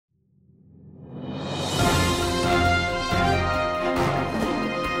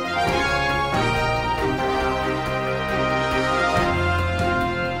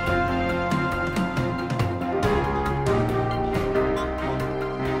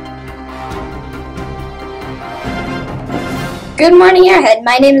Good morning, Airhead.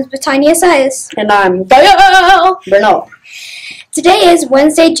 My name is Betania Sias. And I'm Gael Bernal. Today is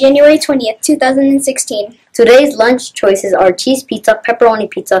Wednesday, January 20th, 2016. Today's lunch choices are cheese pizza, pepperoni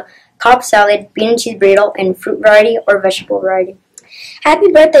pizza, Cobb salad, bean and cheese burrito, and fruit variety or vegetable variety.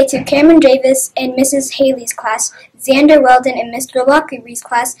 Happy birthday to Cameron Davis and Mrs. Haley's class, Xander Weldon and Mr. Lockery's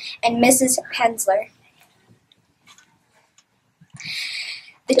class, and Mrs. Hensler.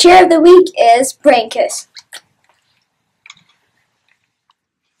 The chair of the week is Brankus.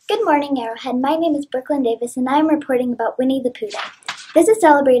 Good morning, Arrowhead. My name is Brooklyn Davis, and I am reporting about Winnie the Pooh Day. This is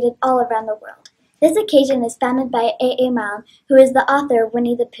celebrated all around the world. This occasion is founded by A.A. Milne, who is the author of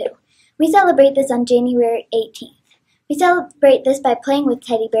Winnie the Pooh. We celebrate this on January 18th. We celebrate this by playing with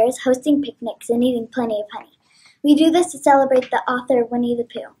teddy bears, hosting picnics, and eating plenty of honey. We do this to celebrate the author of Winnie the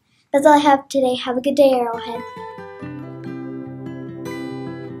Pooh. That's all I have today. Have a good day, Arrowhead.